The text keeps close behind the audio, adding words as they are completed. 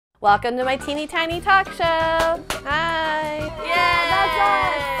Welcome to my teeny tiny talk show. Hi. Yay!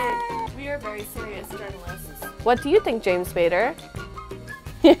 That's us. We are very serious journalists. What do you think, James Spader?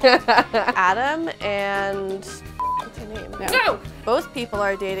 Adam and what's her name? No! Both people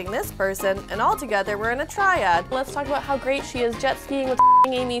are dating this person, and all together we're in a triad. Let's talk about how great she is jet skiing with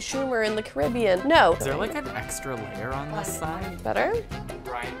Amy Schumer in the Caribbean. No. Is there like an extra layer on this side? Better?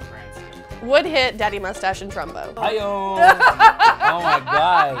 Brian Cranston. Would hit Daddy Mustache and Trumbo. Hi-yo! Oh my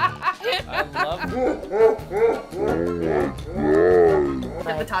god. I love it.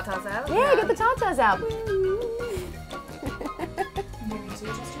 Get the tatas out? Yeah, get the tatas out.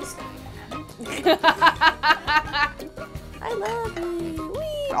 I love you.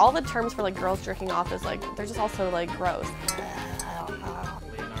 Whee! All the terms for like girls jerking off is like, they're just also like gross.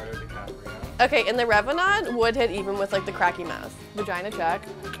 Leonardo DiCaprio. Okay, in the Revenant, would hit even with like the cracky mouth. Vagina check.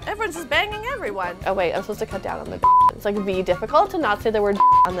 Everyone's just banging everyone. Oh wait, I'm supposed to cut down on the It's like difficult to not say the word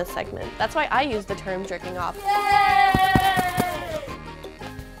on this segment. That's why I use the term jerking off. Yay!